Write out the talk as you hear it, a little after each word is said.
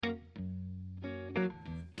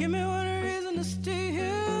to stay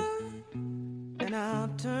here, and I'll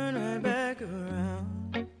turn right back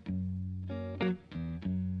around.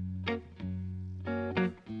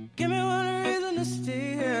 Give me one reason to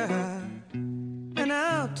stay here, and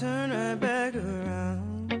I'll turn right back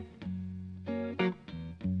around.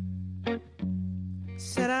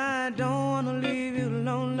 Said I don't want to leave you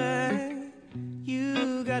lonely.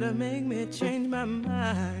 You gotta make me change my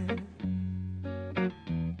mind.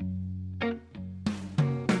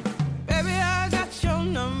 Baby, I got your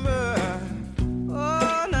number.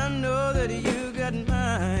 Oh, and I know that you got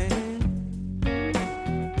mine.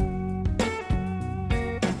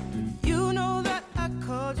 You know that I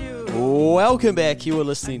called you. Welcome back. You are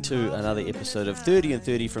listening to another episode of 30 and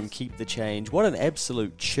 30 from Keep the Change. What an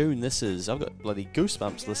absolute tune this is. I've got bloody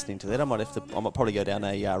goosebumps listening to that. I might probably go down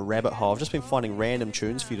a rabbit hole. I've just been finding random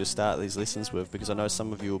tunes for you to start these lessons with because I know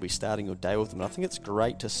some of you will be starting your day with them. And I think it's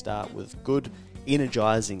great to start with good,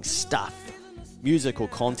 energizing stuff, music or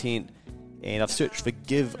content. And I've searched for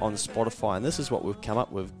Give on Spotify, and this is what we've come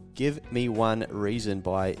up with. Give Me One Reason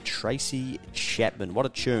by Tracy Chapman. What a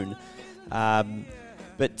tune.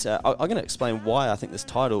 But I'm going to explain why I think this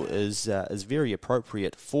title is very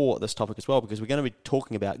appropriate for this topic as well, because we're going to be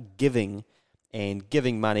talking about giving and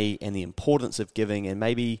giving money and the importance of giving, and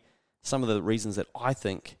maybe some of the reasons that I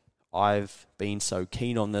think I've been so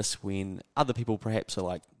keen on this when other people perhaps are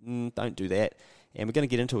like, don't do that. And we're going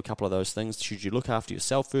to get into a couple of those things. Should you look after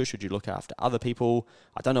yourself first? Should you look after other people?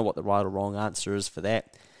 I don't know what the right or wrong answer is for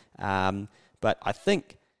that. But I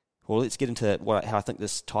think, well, let's get into how I think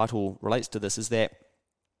this title relates to this, is that,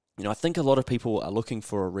 you know, I think a lot of people are looking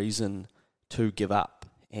for a reason to give up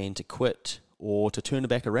and to quit or to turn it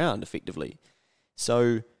back around effectively.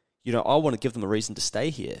 So, you know, I want to give them a reason to stay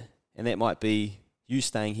here. And that might be you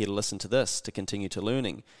staying here to listen to this, to continue to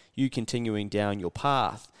learning, you continuing down your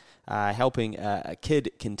path, helping a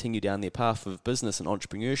kid continue down their path of business and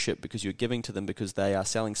entrepreneurship because you're giving to them because they are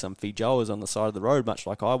selling some feijoas on the side of the road, much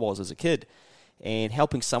like I was as a kid, and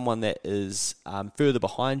helping someone that is further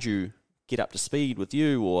behind you get up to speed with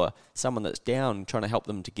you, or someone that's down, trying to help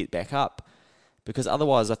them to get back up. Because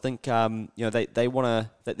otherwise, I think they want to.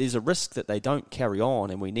 That there's a risk that they don't carry on,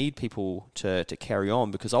 and we need people to carry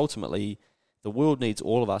on, because ultimately, the world needs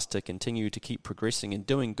all of us to continue to keep progressing and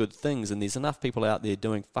doing good things. And there's enough people out there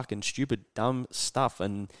doing fucking stupid, dumb stuff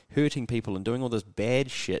and hurting people and doing all this bad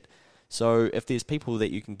shit. So if there's people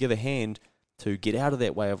that you can give a hand to get out of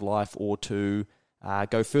that way of life, or to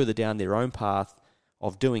go further down their own path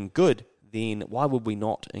of doing good, then why would we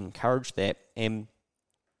not encourage that? And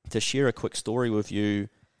to share a quick story with you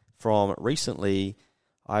from recently,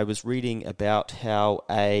 I was reading about how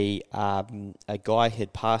a guy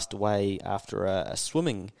had passed away after a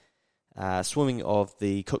swimming of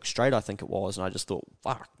the Cook Strait, I think it was, and I just thought,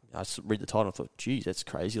 fuck. I read the title and I thought, geez, that's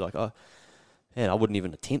crazy. Like, I wouldn't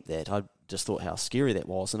even attempt that. I just thought how scary that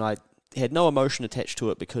was, and I had no emotion attached to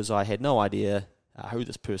it because I had no idea who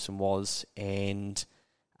this person was, and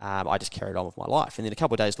I just carried on with my life. And then a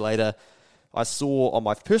couple of days later, I saw on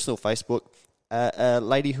my personal Facebook a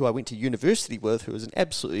lady who I went to university with, who was an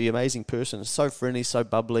absolutely amazing person, so friendly, so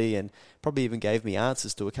bubbly, and probably even gave me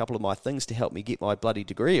answers to a couple of my things to help me get my bloody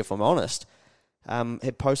degree, if I'm honest,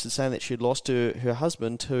 had posted saying that she'd lost her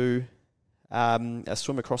husband to a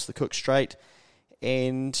swim across the Cook Strait.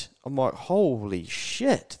 And I'm like, holy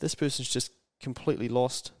shit, this person's just completely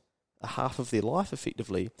lost a half of their life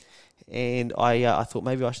effectively. And I thought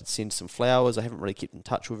maybe I should send some flowers. I haven't really kept in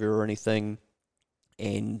touch with her or anything,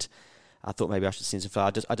 and I thought maybe I should send some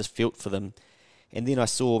flowers. I just felt for them. And then I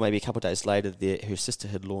saw maybe a couple of days later that her sister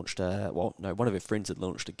had launched one of her friends had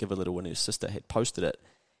launched a Give a Little, and her sister had posted it.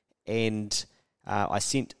 And I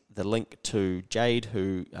sent the link to Jade,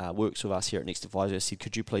 who works with us here at Next Advisor. I said,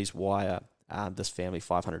 could you please wire this family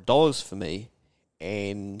 $500 for me?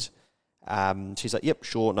 And she's like, yep,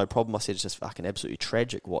 sure, no problem. I said, it's just fucking absolutely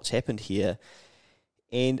tragic what's happened here.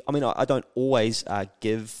 And I mean, I don't always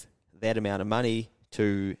give that amount of money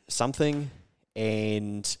to something,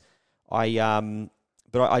 and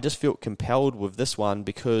but I just felt compelled with this one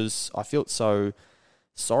because I felt so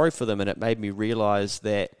sorry for them, and it made me realize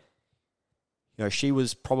that, you know, she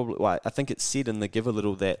was probably, well, I think it said in the Give a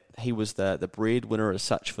Little that he was the breadwinner as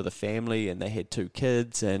such for the family, and they had 2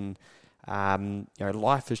 kids, and you know,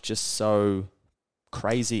 life is just so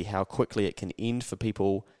crazy how quickly it can end for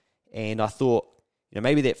people. And I thought, you know,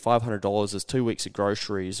 maybe that $500 is 2 weeks of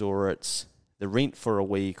groceries, or it's the rent for a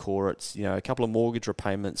week, or it's, you know, a couple of mortgage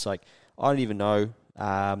repayments. Like, I don't even know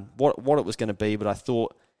what it was going to be, but I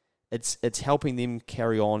thought it's helping them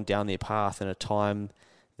carry on down their path in a time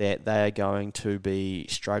that they are going to be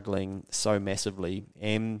struggling so massively.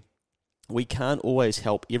 And we can't always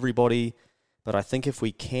help everybody, But I think if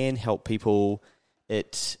we can help people,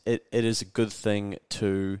 it is a good thing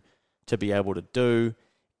to be able to do.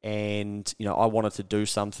 And, you know, I wanted to do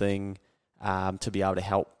something to be able to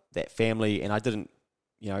help that family. And I didn't,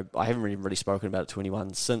 you know, I haven't really spoken about it to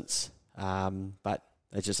anyone since, but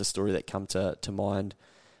it's just a story that come to mind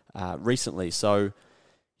recently. So,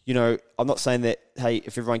 you know, I'm not saying that, hey,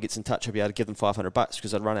 if everyone gets in touch, I'll be able to give them $500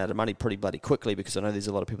 because I'd run out of money pretty bloody quickly, because I know there's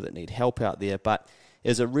a lot of people that need help out there. But it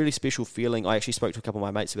was a really special feeling. I actually spoke to a couple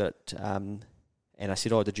of my mates about it, and I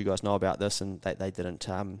said, oh, did you guys know about this? And they didn't,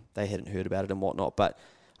 they hadn't heard about it and whatnot. But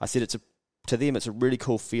I said to them, it's a really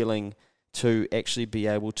cool feeling to actually be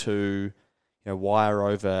able to, you know, wire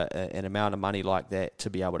over an amount of money like that to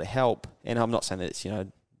be able to help. And I'm not saying that it's, you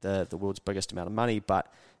know, the world's biggest amount of money,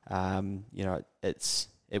 but you know,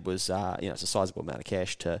 it was you know, it's a sizable amount of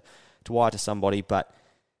cash to wire to somebody. But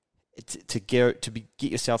to get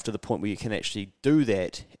yourself to the point where you can actually do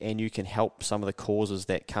that, and you can help some of the causes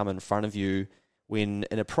that come in front of you, when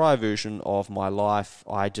in a prior version of my life,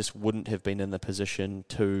 I just wouldn't have been in the position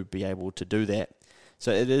to be able to do that.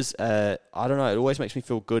 So it is, I don't know, it always makes me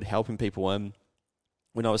feel good helping people. And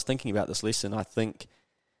when I was thinking about this lesson, I think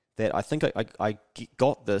I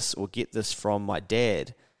got this, or get this, from my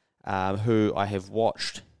dad, who I have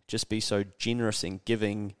watched just be so generous and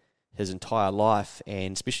giving his entire life,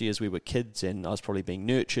 and especially as we were kids and I was probably being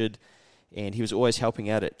nurtured, and he was always helping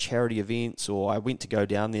out at charity events, or I went to go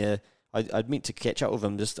down there. I'd meant to catch up with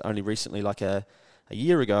him just only recently, like a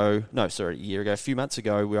few months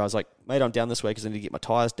ago, where I was like, mate, I'm down this way because I need to get my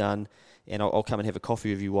tyres done, and I'll come and have a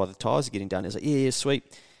coffee with you while the tyres are getting done. He's like, yeah, sweet.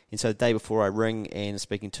 And so the day before, I ring and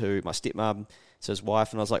speaking to my stepmom, so his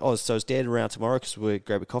wife, and I was like, oh, so is Dad around tomorrow because we'll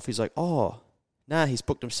grab a coffee? He's like, oh, nah, he's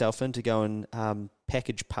booked himself in to go and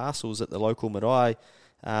package parcels at the local marae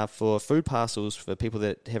for food parcels for people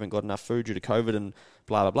that haven't got enough food due to COVID and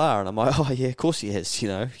blah, blah, blah. And I'm like, oh, yeah, of course he has, you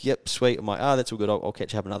know. Yep, sweet. I'm like, oh, that's all good. I'll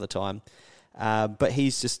catch up another time. But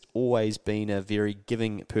he's just always been a very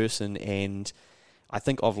giving person, and I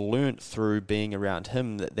think I've learnt through being around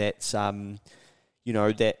him that's you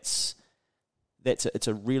know, it's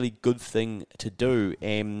a really good thing to do.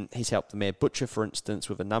 And he's helped the Mad Butcher, for instance,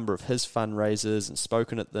 with a number of his fundraisers, and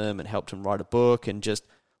spoken at them, and helped him write a book, and just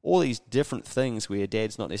all these different things where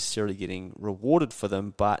Dad's not necessarily getting rewarded for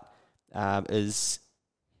them, but has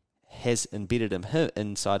embedded him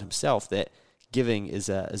inside himself that giving is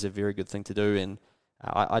a very good thing to do. And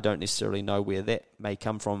I don't necessarily know where that may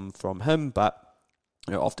come from him, but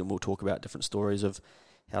you know, often we'll talk about different stories of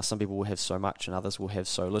how some people will have so much and others will have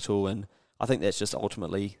so little. And I think that's just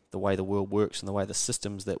ultimately the way the world works and the way the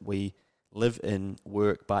systems that we live in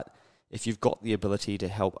work. But if you've got the ability to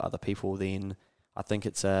help other people, then I think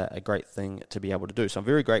it's a great thing to be able to do. So I'm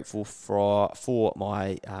very grateful for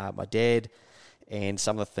my my dad, and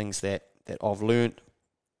some of the things that I've learnt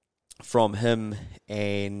from him,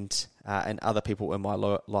 and other people in my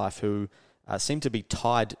life who seem to be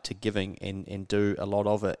tied to giving and do a lot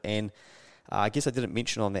of it. And I guess I didn't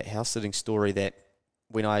mention on that house sitting story that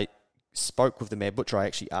when I spoke with the Mad Butcher, I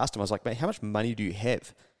actually asked him, I was like, mate, how much money do you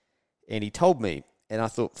have? And he told me, and I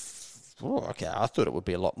thought, okay, I thought it would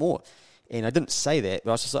be a lot more. And I didn't say that,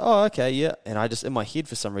 but I was just like, oh, okay, yeah. And I just, in my head,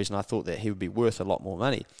 for some reason, I thought that he would be worth a lot more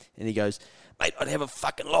money. And he goes, mate, I'd have a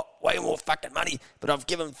fucking lot, way more fucking money, but I've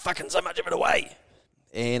given fucking so much of it away.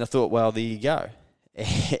 And I thought, well, there you go.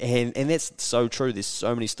 And that's so true. There's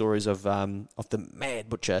so many stories of the Mad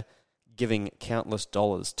Butcher giving countless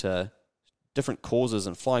dollars to different causes,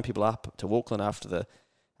 and flying people up to Auckland after the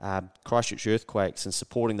Christchurch earthquakes, and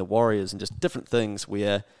supporting the Warriors, and just different things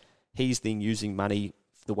where he's then using money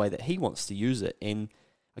the way that he wants to use it. And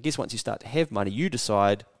I guess once you start to have money, you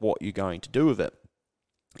decide what you're going to do with it.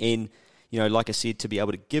 And you know, like I said, to be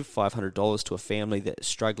able to give $500 to a family that's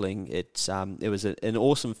struggling, it was an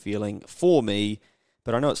awesome feeling for me.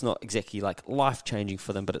 But I know it's not exactly like life-changing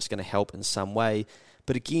for them, but it's going to help in some way.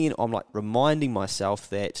 But again, I'm like reminding myself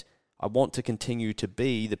that I want to continue to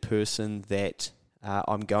be the person that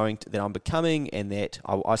I'm becoming, and that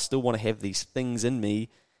I still want to have these things in me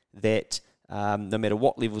that no matter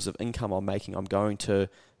what levels of income I'm making, I'm going to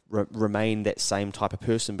remain that same type of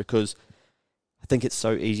person. Because I think it's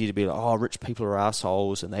so easy to be like, oh, rich people are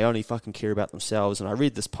assholes and they only fucking care about themselves. And I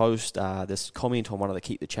read this post, this comment on one of the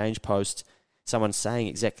Keep the Change posts, someone saying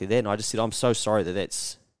exactly that, and I just said, I'm so sorry that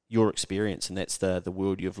that's your experience and that's the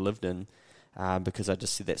world you've lived in, because I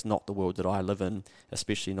just said that's not the world that I live in,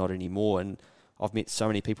 especially not anymore. And I've met so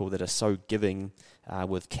many people that are so giving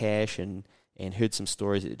with cash, and heard some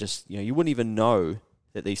stories that just, you know, you wouldn't even know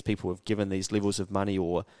that these people have given these levels of money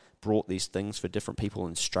or brought these things for different people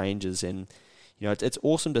and strangers. And You know, it's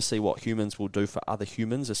awesome to see what humans will do for other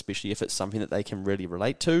humans, especially if it's something that they can really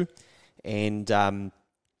relate to. And, you know,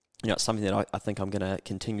 it's something that I think I'm going to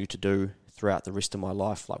continue to do throughout the rest of my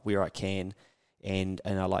life, like where I can. And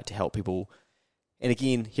I like to help people. And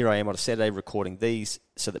again, here I am on a Saturday recording these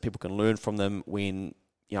so that people can learn from them when,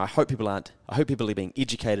 you know, I hope people are being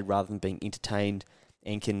educated rather than being entertained,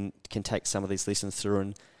 and can take some of these lessons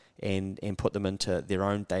through and put them into their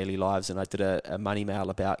own daily lives. And I did a money mail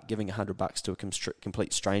about giving $100 to a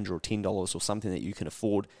complete stranger, or $10 or something that you can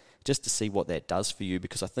afford, just to see what that does for you,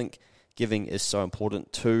 because I think giving is so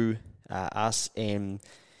important to us. And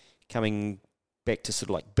coming back to sort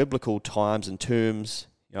of like biblical times and terms,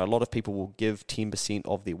 you know, a lot of people will give 10%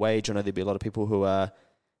 of their wage. I know there'll be a lot of people who are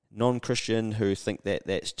non-Christian who think that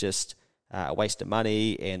that's just a waste of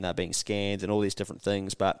money and they're being scammed and all these different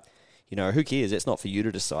things. But, you know, who cares? That's not for you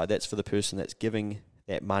to decide. That's for the person that's giving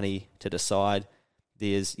that money to decide.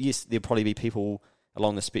 There'll probably be people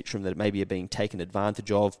along the spectrum that maybe are being taken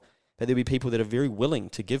advantage of, but there'll be people that are very willing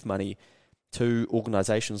to give money to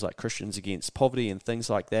organisations like Christians Against Poverty and things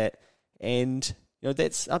like that. And, you know,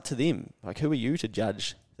 that's up to them. Like, who are you to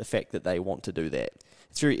judge the fact that they want to do that?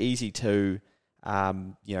 It's very easy to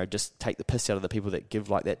you know, just take the piss out of the people that give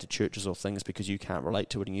like that to churches or things because you can't relate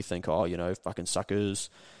to it and you think, oh, you know, fucking suckers.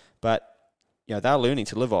 But, you know, they're learning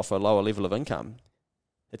to live off a lower level of income.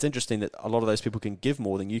 It's interesting that a lot of those people can give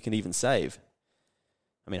more than you can even save.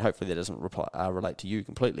 I mean, hopefully that doesn't relate to you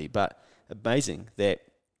completely, but amazing that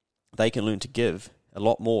they can learn to give a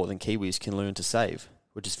lot more than Kiwis can learn to save,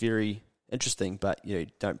 which is very interesting, but you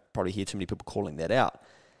don't probably hear too many people calling that out.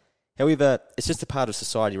 However, it's just a part of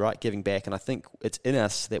society, right, giving back, and I think it's in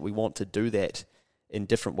us that we want to do that in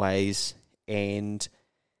different ways, and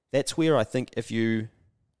that's where I think if you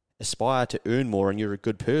aspire to earn more and you're a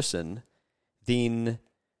good person, then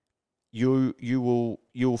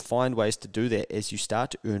you'll find ways to do that as you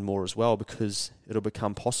start to earn more as well, because it'll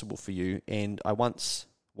become possible for you. And I once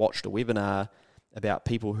watched a webinar about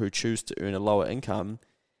people who choose to earn a lower income,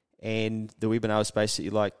 and the webinar was basically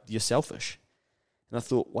like, you're selfish. And I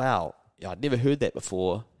thought, wow, I'd never heard that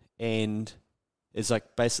before. And it's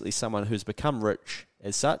like basically someone who's become rich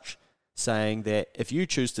as such saying that if you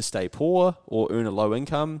choose to stay poor or earn a low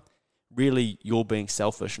income, really you're being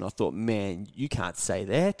selfish. And I thought, man, you can't say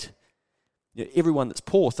that. You know, everyone that's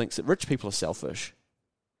poor thinks that rich people are selfish.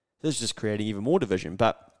 This is just creating even more division.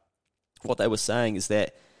 But what they were saying is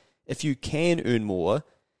that if you can earn more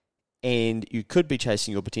and you could be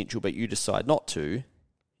chasing your potential but you decide not to,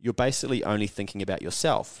 you're basically only thinking about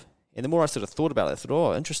yourself. And the more I sort of thought about it, I thought,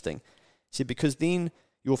 oh, interesting. See, because then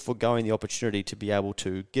you're foregoing the opportunity to be able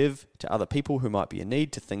to give to other people who might be in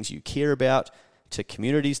need, to things you care about, to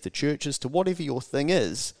communities, to churches, to whatever your thing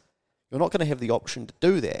is. You're not going to have the option to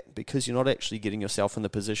do that because you're not actually getting yourself in the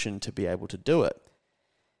position to be able to do it.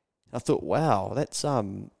 And I thought, wow, that's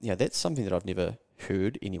that's something that I've never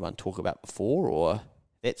heard anyone talk about before, or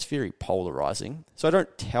that's very polarizing. So I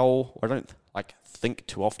don't think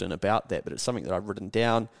too often about that, but it's something that I've written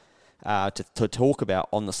down to talk about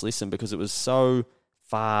on this lesson, because it was so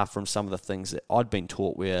far from some of the things that I'd been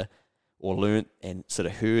taught or learnt and sort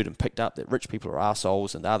of heard and picked up, that rich people are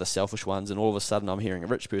arseholes and they're the selfish ones. And all of a sudden I'm hearing a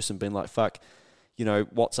rich person being like, fuck, you know,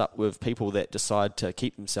 what's up with people that decide to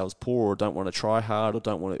keep themselves poor or don't want to try hard or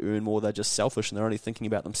don't want to earn more? They're just selfish and they're only thinking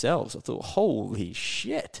about themselves. I thought, holy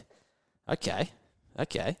shit. Okay.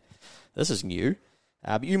 This is new.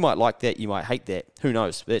 But you might like that, you might hate that. Who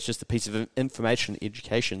knows? That's just a piece of information,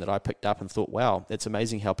 education that I picked up and thought, wow, it's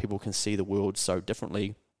amazing how people can see the world so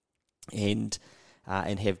differently and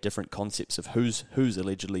have different concepts of who's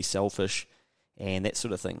allegedly selfish and that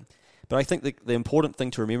sort of thing. But I think the important thing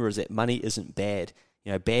to remember is that money isn't bad.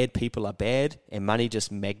 You know, bad people are bad, and money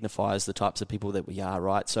just magnifies the types of people that we are,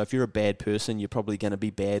 right? So if you're a bad person, you're probably going to be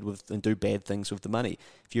bad with and do bad things with the money.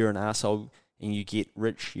 If you're an arsehole and you get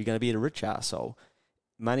rich, you're going to be a rich arsehole.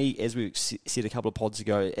 Money, as we said a couple of pods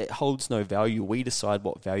ago, it holds no value. We decide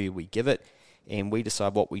what value we give it, and we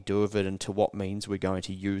decide what we do with it and to what means we're going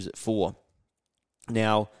to use it for.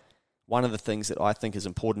 Now, one of the things that I think is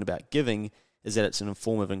important about giving is that it's a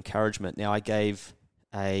form of encouragement. Now, I gave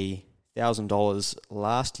 $1,000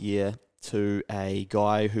 last year to a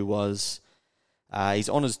guy who was, he's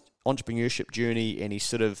on his entrepreneurship journey, and he's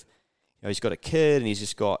sort of, you know, he's got a kid and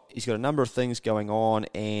he's got a number of things going on,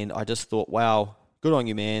 and I just thought, wow, good on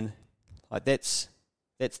you, man. Like that's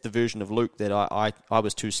the version of Luke that I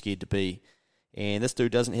was too scared to be. And this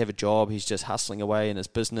dude doesn't have a job. He's just hustling away in his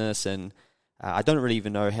business, and I don't really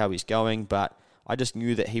even know how he's going, but I just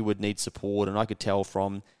knew that he would need support, and I could tell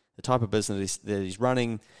from the type of business that he's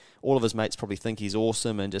running, all of his mates probably think he's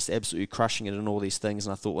awesome and just absolutely crushing it in all these things.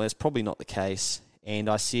 And I thought, well, that's probably not the case. And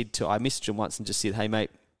I messaged him once and just said, hey,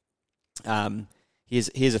 mate, here's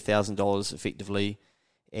 $1,000 effectively.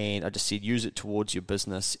 And I just said, use it towards your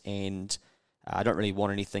business. And I don't really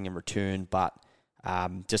want anything in return, but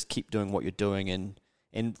just keep doing what you're doing.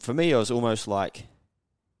 And for me, it was almost like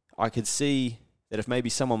I could see that if maybe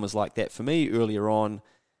someone was like that for me earlier on,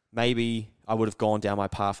 maybe I would have gone down my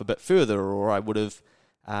path a bit further, or I would have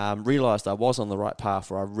realised I was on the right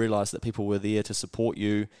path, or I realised that people were there to support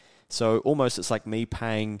you. So almost it's like me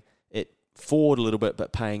paying it forward a little bit,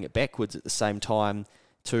 but paying it backwards at the same time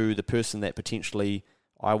to the person that potentially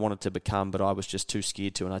I wanted to become, but I was just too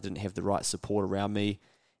scared to, and I didn't have the right support around me.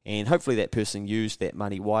 And hopefully that person used that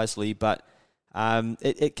money wisely, but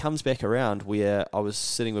it comes back around where I was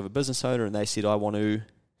sitting with a business owner and they said, I want to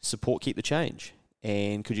support Keep the Change.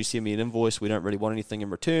 And could you send me an invoice? We don't really want anything in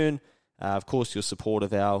return. Of course, your support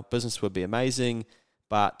of our business would be amazing,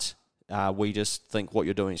 but we just think what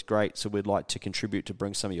you're doing is great, so we'd like to contribute to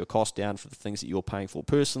bring some of your costs down for the things that you're paying for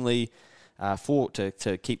personally,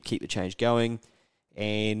 to keep the change going,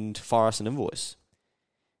 and fire us an invoice.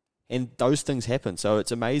 And those things happen. So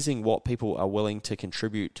it's amazing what people are willing to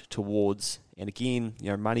contribute towards. And again,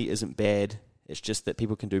 money isn't bad. It's just that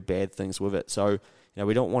people can do bad things with it. So,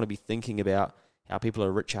 we don't want to be thinking about how people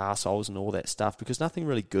are rich assholes and all that stuff, because nothing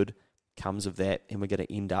really good comes of that. And we're going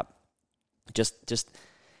to end up just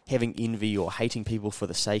having envy or hating people for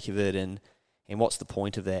the sake of it. And what's the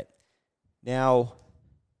point of that? Now,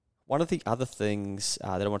 one of the other things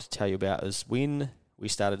that I want to tell you about is when we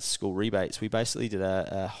started School Rebates, we basically did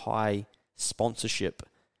a high sponsorship,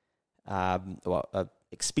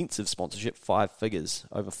 expensive sponsorship, 5 figures,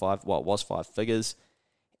 it was 5 figures.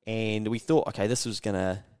 And we thought, okay, this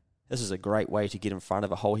is a great way to get in front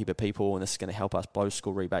of a whole heap of people, and this is going to help us blow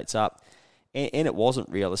School Rebates up. And it wasn't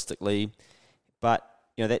realistically, but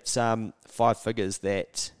that's 5 figures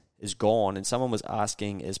that is gone. And someone was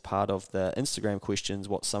asking as part of the Instagram questions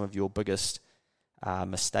what some of your biggest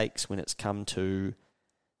mistakes when it's come to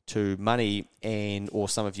money, or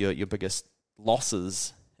some of your biggest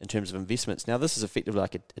losses in terms of investments. Now, this is effectively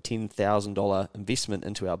like a $10,000 investment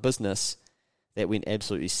into our business that went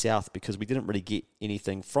absolutely south because we didn't really get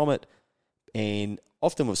anything from it. And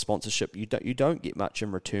often with sponsorship, you don't get much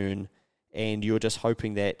in return, and you're just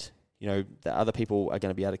hoping that the other people are going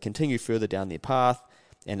to be able to continue further down their path,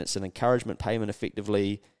 and it's an encouragement payment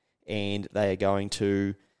effectively, and they are going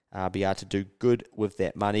to be able to do good with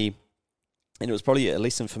that money. And it was probably a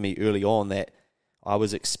lesson for me early on that I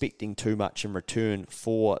was expecting too much in return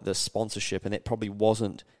for the sponsorship, and that probably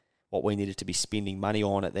wasn't what we needed to be spending money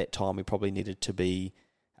on at that time. We probably needed to be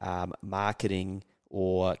marketing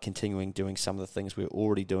or continuing doing some of the things we were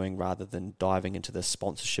already doing, rather than diving into the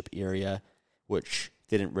sponsorship area, which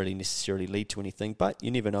didn't really necessarily lead to anything. But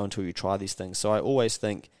you never know until you try these things. So I always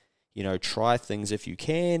think, try things if you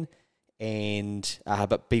can, and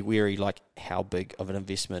but be wary like how big of an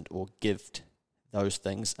investment or gift those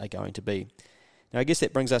things are going to be. Now, I guess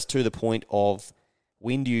that brings us to the point of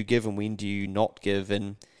when do you give and when do you not give?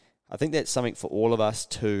 And I think that's something for all of us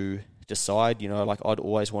to decide. Like I'd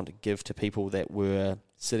always want to give to people that were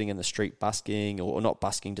sitting in the street busking, or not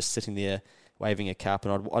busking, just sitting there waving a cup,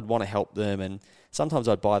 and I'd want to help them. And sometimes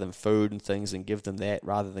I'd buy them food and things and give them that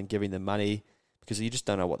rather than giving them money, because you just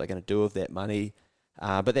don't know what they're going to do with that money.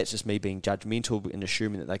 But that's just me being judgmental and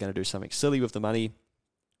assuming that they're going to do something silly with the money.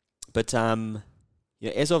 But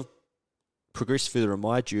as I've progressed further in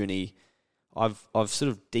my journey, I've sort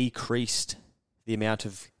of decreased the amount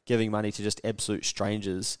of giving money to just absolute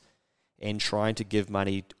strangers, and trying to give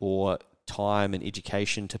money or time and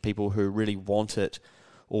education to people who really want it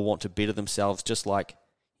or want to better themselves. Just like,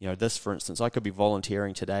 this, for instance, I could be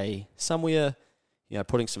volunteering today somewhere,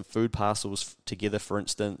 putting some food parcels together, for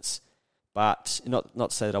instance. But not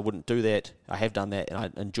to say that I wouldn't do that. I have done that, and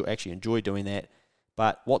I actually enjoy doing that.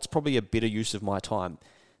 But what's probably a better use of my time?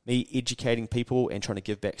 Me educating people and trying to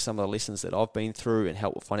give back some of the lessons that I've been through and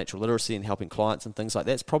help with financial literacy and helping clients and things like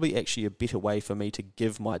that. It's probably actually a better way for me to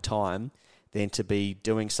give my time than to be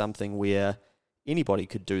doing something where anybody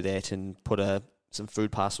could do that and put some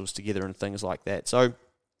food parcels together and things like that. So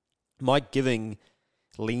my giving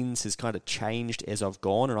lens has kind of changed as I've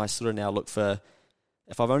gone, and I sort of now look for,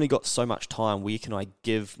 if I've only got so much time, where can I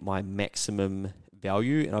give my maximum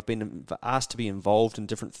value? And I've been asked to be involved in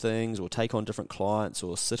different things, or take on different clients,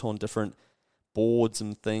 or sit on different boards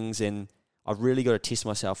and things, and I've really got to test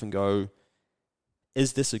myself and go,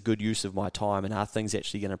 is this a good use of my time, and are things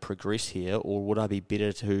actually going to progress here, or would I be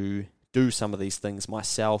better to do some of these things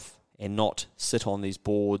myself and not sit on these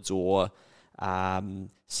boards or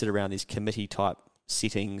sit around these committee type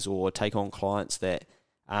settings or take on clients that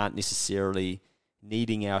aren't necessarily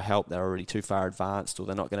needing our help. They're already too far advanced, or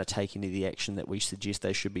they're not going to take any of the action that we suggest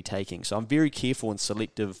they should be taking. So I'm very careful and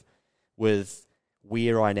selective with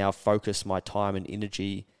where I now focus my time and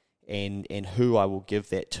energy, and who I will give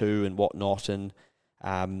that to and whatnot, and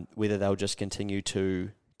whether they'll just continue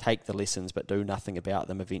to take the lessons but do nothing about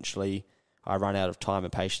them. Eventually I run out of time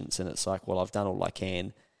and patience, and it's like, well, I've done all I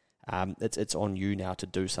can. It's on you now to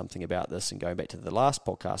do something about this. And going back to the last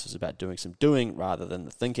podcast, was about doing some doing rather than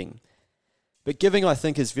the thinking. But giving, I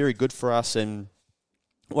think, is very good for us, and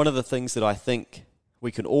one of the things that I think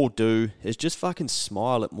we can all do is just fucking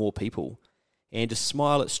smile at more people, and just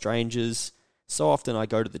smile at strangers. So often I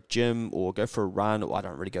go to the gym or go for a run, or I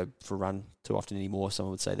don't really go for a run too often anymore.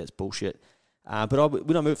 Someone would say that's bullshit. But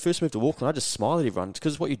when I first moved to Auckland, I just smile at everyone,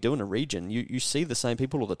 because what you do in a region, you see the same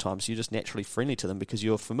people all the time, so you're just naturally friendly to them because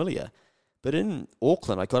you're familiar. But in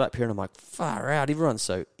Auckland, I got up here and I'm like, far out, everyone's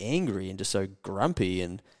so angry and just so grumpy,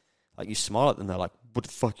 and like you smile at them, they're like, what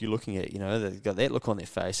the fuck are you looking at? You know, they've got that look on their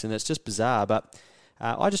face, and it's just bizarre. But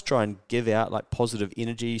I just try and give out like positive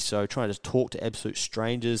energy, so trying to just talk to absolute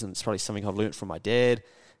strangers, and it's probably something I've learnt from my dad,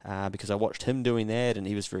 because I watched him doing that and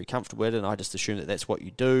he was very comfortable with it, and I just assume that that's what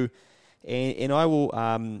you do. And I will,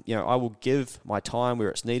 I will give my time where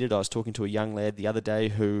it's needed. I was talking to a young lad the other day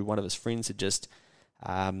who one of his friends had just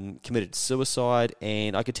committed suicide,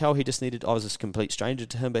 and I could tell he just needed, I was a complete stranger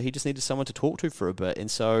to him, but he just needed someone to talk to for a bit. And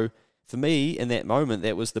so for me, in that moment,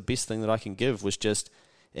 that was the best thing that I can give, was just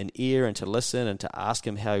an ear and to listen and to ask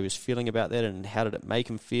him how he was feeling about that, and how did it make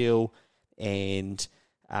him feel, and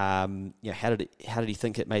how did he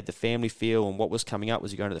think it made the family feel, and what was coming up.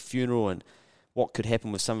 Was he going to the funeral, and what could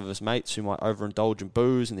happen with some of his mates who might overindulge in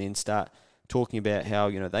booze and then start talking about how,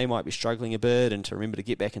 they might be struggling a bit, and to remember to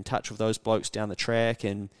get back in touch with those blokes down the track,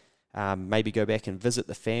 and maybe go back and visit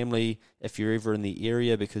the family if you're ever in the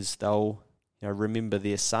area, because they'll remember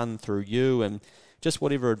their son through you, and just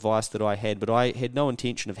whatever advice that I had. But I had no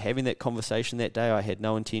intention of having that conversation that day. I had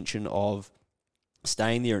no intention of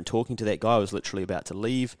staying there and talking to that guy. I was literally about to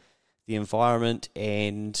leave the environment,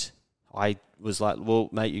 and I was like, well,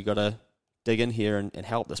 mate, you got to dig in here and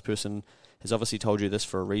help. This person has obviously told you this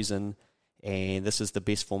for a reason, and this is the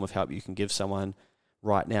best form of help you can give someone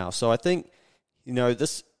right now. So I think,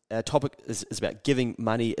 this topic is about giving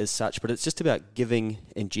money as such, but it's just about giving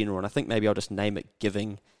in general. And I think maybe I'll just name it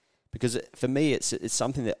giving, because for me, it's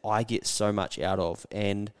something that I get so much out of.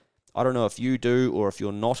 And I don't know if you do, or if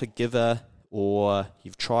you're not a giver, or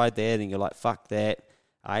you've tried that and you're like, fuck that.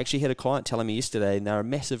 I actually had a client telling me yesterday, and they're a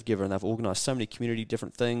massive giver, and they've organised so many community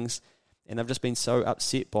different things, and they've just been so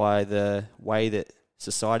upset by the way that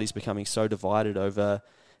society's becoming so divided over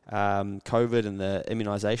COVID and the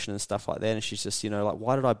immunisation and stuff like that. And she's just, like,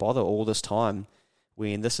 why did I bother all this time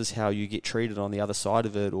when this is how you get treated on the other side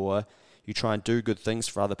of it? Or you try and do good things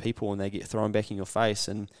for other people and they get thrown back in your face.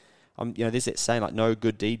 And there's that saying, like, no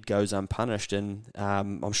good deed goes unpunished. And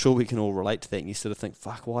I'm sure we can all relate to that. And you sort of think,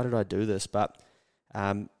 fuck, why did I do this? But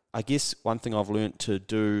I guess one thing I've learnt to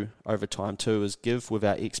do over time too is give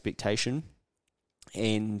without expectation,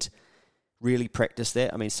 and really practice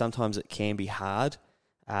that. I mean, sometimes it can be hard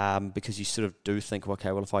because you sort of do think,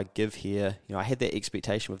 okay, well, if I give here, I had that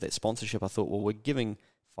expectation with that sponsorship. I thought, well, we're giving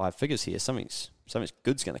 5 figures here. Something's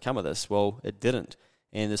good's going to come of this. Well, it didn't.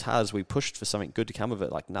 And as hard as we pushed for something good to come of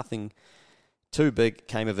it, like nothing too big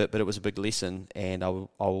came of it, but it was a big lesson, and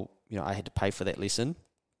I had to pay for that lesson.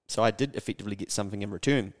 So I did effectively get something in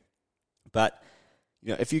return. But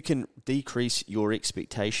if you can decrease your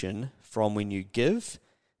expectation from when you give,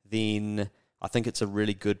 then I think it's a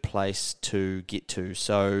really good place to get to.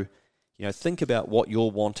 So, think about what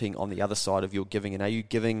you're wanting on the other side of your giving. And are you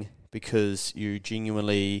giving because you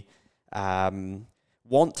genuinely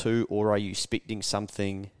want to, or are you expecting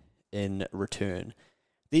something in return?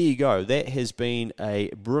 There you go. That has been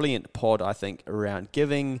a brilliant pod, I think, around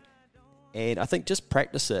giving. And I think just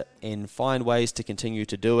practice it and find ways to continue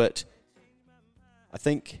to do it. I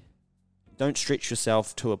think don't stretch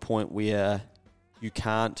yourself to a point where you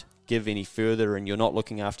can't give any further and you're not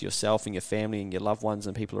looking after yourself and your family and your loved ones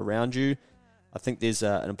and people around you. I think there's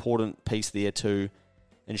an important piece there to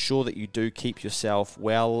ensure that you do keep yourself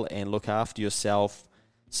well and look after yourself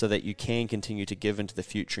so that you can continue to give into the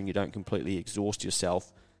future and you don't completely exhaust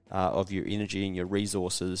yourself of your energy and your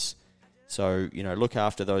resources. So, look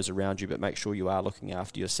after those around you, but make sure you are looking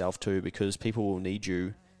after yourself too, because people will need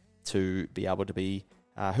you to be able to be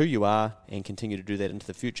who you are and continue to do that into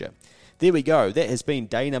the future. There we go. That has been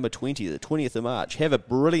day number 20, the 20th of March. Have a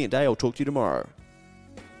brilliant day. I'll talk to you tomorrow.